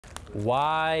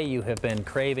why you have been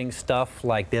craving stuff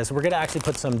like this. We're going to actually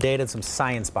put some data and some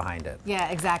science behind it. Yeah,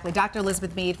 exactly. Dr.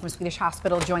 Elizabeth Meade from Swedish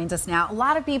Hospital joins us now. A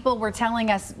lot of people were telling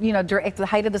us, you know, at the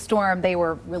height of the storm, they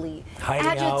were really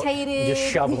agitated. Out,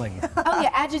 just shoveling. Oh,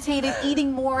 yeah, agitated,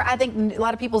 eating more. I think a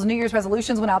lot of people's New Year's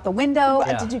resolutions went out the window.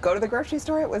 Yeah. Did you go to the grocery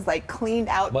store? It was like cleaned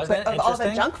out of all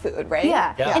the junk food, right?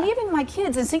 Yeah. And even my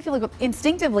kids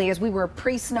instinctively, as we were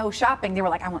pre-snow shopping, they were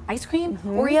like, I want ice cream,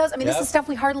 Oreos. I mean, this is stuff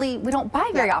we don't buy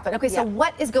very often. Okay, so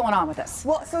what is going on with this?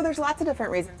 Well, so there's lots of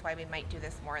different reasons why we might do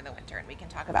this more in the winter, and we can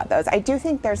talk about those. I do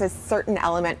think there's a certain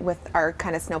element with our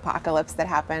kind of snowpocalypse that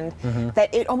happened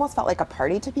that it almost felt like a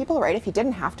party to people, right? If you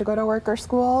didn't have to go to work or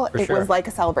school, it was like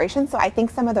a celebration. So I think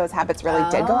some of those habits really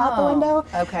did go out the window.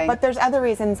 Okay. But there's other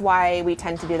reasons why we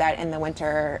tend to do that in the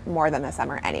winter more than the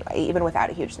summer anyway, even without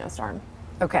a huge snowstorm.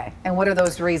 Okay, and what are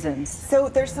those reasons? So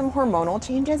there's some hormonal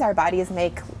changes. Our bodies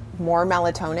make more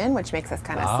melatonin, which makes us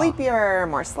kind of sleepier,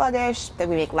 more sluggish. Then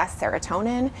we make less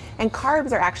serotonin. And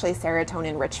carbs are actually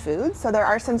serotonin-rich foods. So there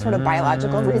are some sort of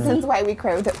biological reasons why we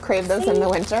crave those in the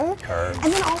winter.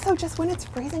 And then also just when it's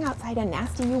freezing outside and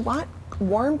nasty, you want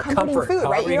warm, comforting food,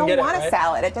 right? You don't want a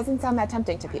salad. It doesn't sound that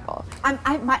tempting to people.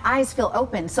 My eyes feel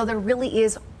open. So there really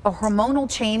is a hormonal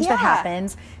change that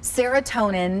happens.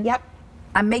 Serotonin. Yep.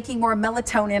 I'm making more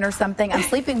melatonin or something. I'm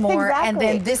sleeping more, and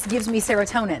then this gives me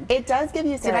serotonin. It does give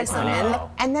you serotonin.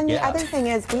 Wow. And then the other thing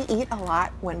is we eat a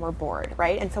lot when we're bored,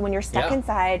 right? And so when you're stuck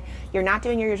inside, you're not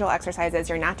doing your usual exercises,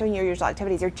 you're not doing your usual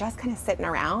activities, you're just kind of sitting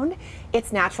around.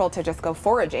 It's natural to just go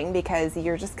foraging because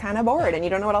you're just kind of bored and you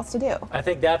don't know what else to do. I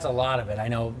think that's a lot of it. I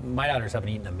know my daughters haven't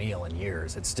eaten a meal in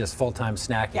years. It's just full-time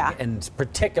snacking. And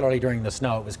particularly during the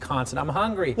snow, it was constant. I'm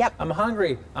hungry. I'm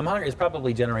hungry. I'm hungry. It's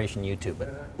probably Generation YouTube.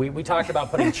 But we talked about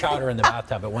putting chowder in the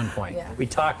bathtub at one point. We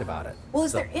talked about it. Well,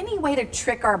 is there any way to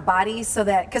trick our bodies so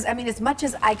that, because I mean, as much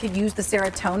as I could use the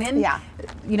serotonin,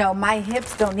 you know, my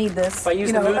hips don't need this. If I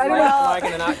use the mood light, am I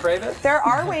going to not crave it? There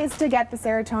are ways to get the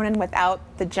serotonin without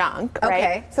the junk,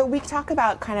 right? So we talk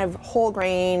about kind of whole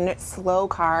grain, slow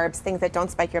carbs, things that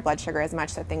don't spike your blood sugar as much.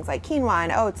 So things like quinoa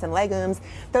and oats and legumes,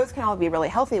 those can all be really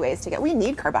healthy ways to get. We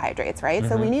need carbohydrates, right?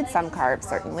 So we need some carbs,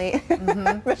 certainly.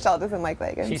 Michelle doesn't like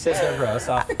legumes. She says they're gross.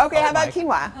 Okay, how about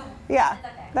quinoa? Yeah,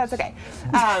 that's okay.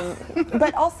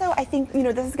 But also, I think, you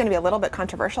know, this is going to be a little bit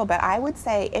controversial, but I would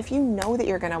say if you know that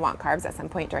you're going to want carbs at some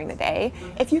point during the day,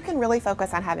 if you can really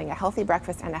focus on having a healthy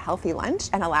breakfast and a healthy lunch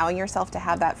and allowing yourself to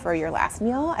have that for your last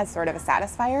meal as sort of a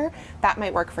satisfier, that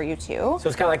might work for you too. So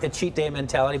it's kind of like the cheat day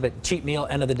mentality, but cheat meal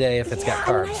end of the day if it's got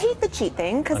carbs. I mean, I hate the cheat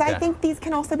thing because I think these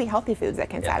can also be healthy foods that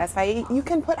can satisfy you. You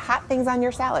can put hot things on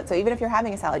your salad. So even if you're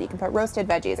having a salad, you can put roasted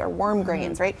veggies or warm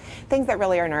grains, right? Things that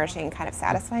really are nourishing and kind of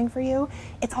satisfying for you.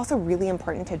 It's also really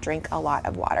important to drink a lot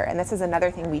of water. And this is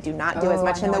another thing we do not do as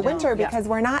much in the winter because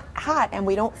we're not hot and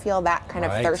we don't feel that kind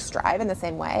of thirst drive in the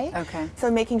same way.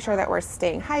 So making sure that we're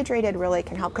staying hydrated really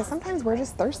can help because sometimes we're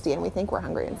just thirsty and we think we're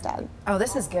hungry instead. Oh,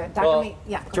 this is good.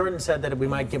 Jordan said that we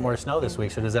might get more snow this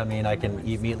week, so does that mean I can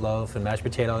eat meatloaf and mashed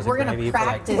potatoes and gravy for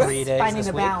like 3 days finding this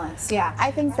the week? balance.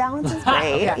 I think balance is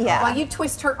great. While you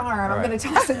twist her arm, I'm going to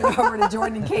toss it over to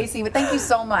Jordan and Casey, but thank you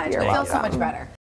so much. I feel so much better.